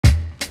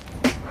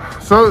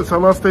So it's our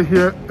last day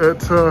here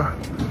at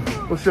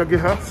Osaka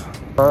House.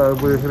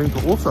 We're heading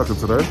to Osaka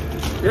today.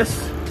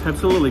 Yes,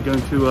 absolutely.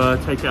 Going to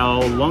take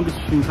our longest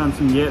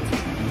Shinkansen yet.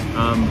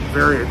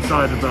 Very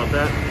excited about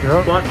that.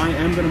 Yeah. But I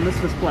am going to miss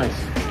this place.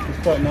 It's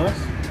quite nice.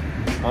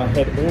 I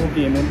had all of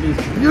the amenities,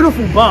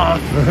 beautiful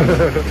bath,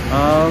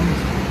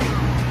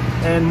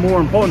 and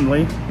more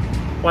importantly,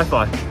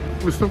 Wi-Fi.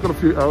 We've still got a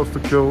few hours to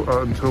kill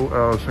until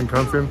our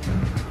Shinkansen.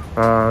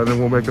 Then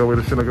we'll make our way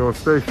to Shinagawa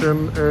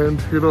Station and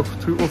head off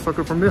to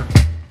Osaka from there.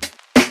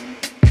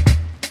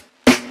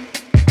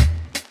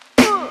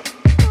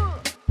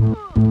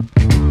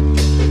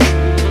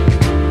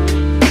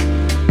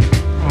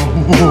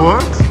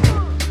 What?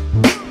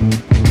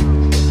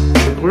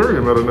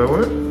 Aquarium out of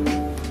nowhere?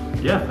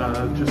 Yeah,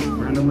 just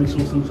randomly saw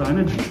some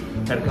signage.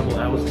 Had a couple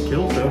hours to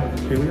kill, so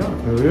here we are.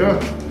 Here we are.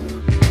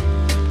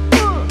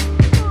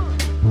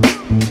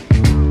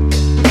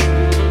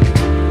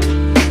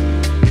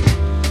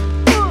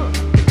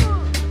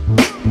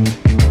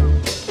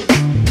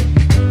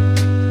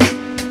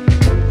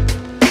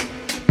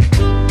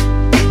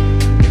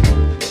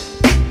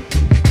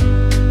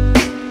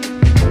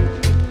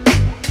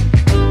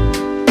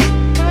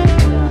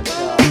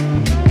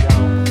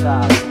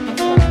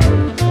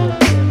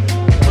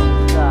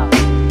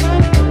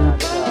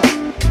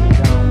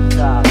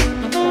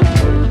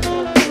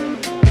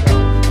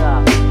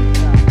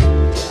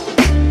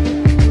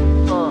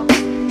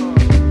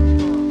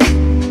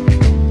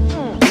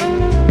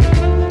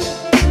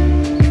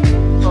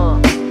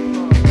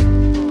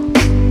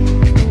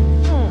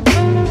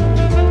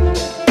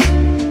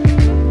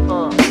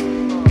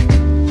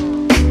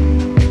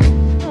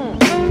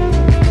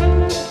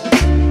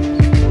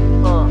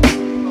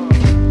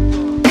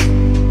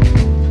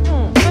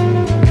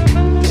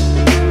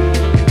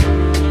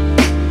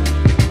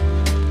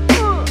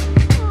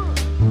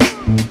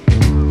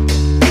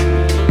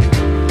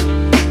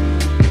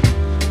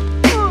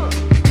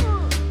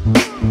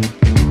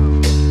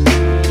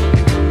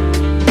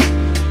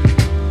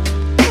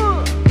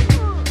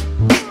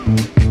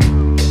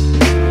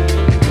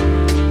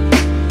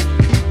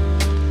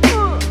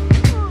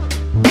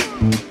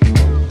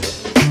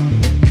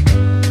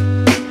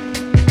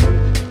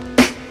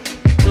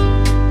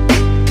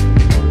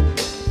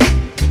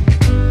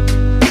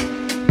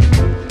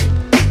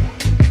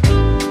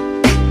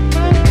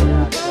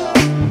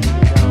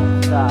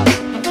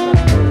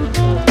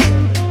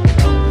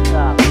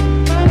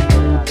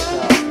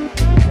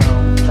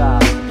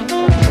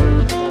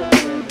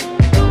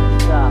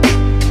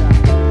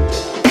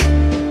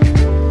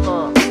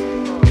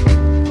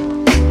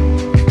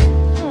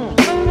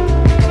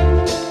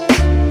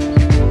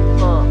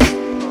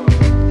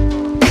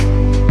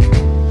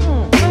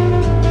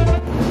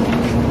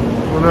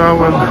 Now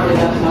in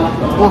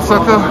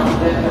Osaka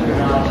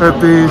at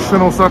the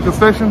Shin Osaka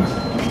station,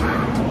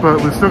 but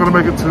we're still going to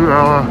make it to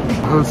our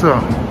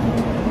hotel.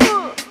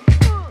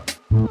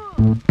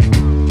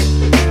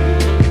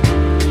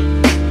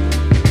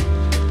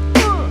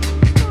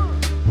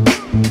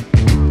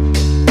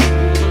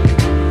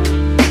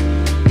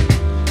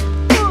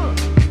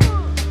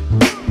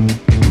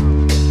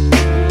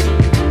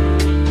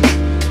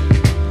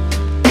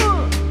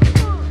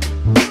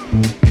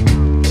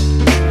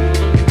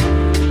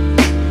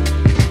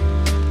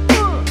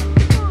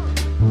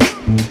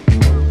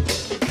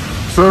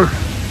 So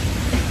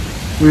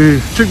we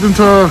checked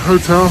into our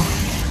hotel,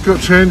 got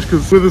changed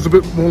because weather's a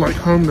bit more like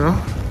home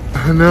now,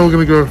 and now we're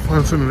gonna go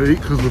find something to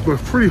eat because we're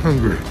both pretty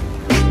hungry.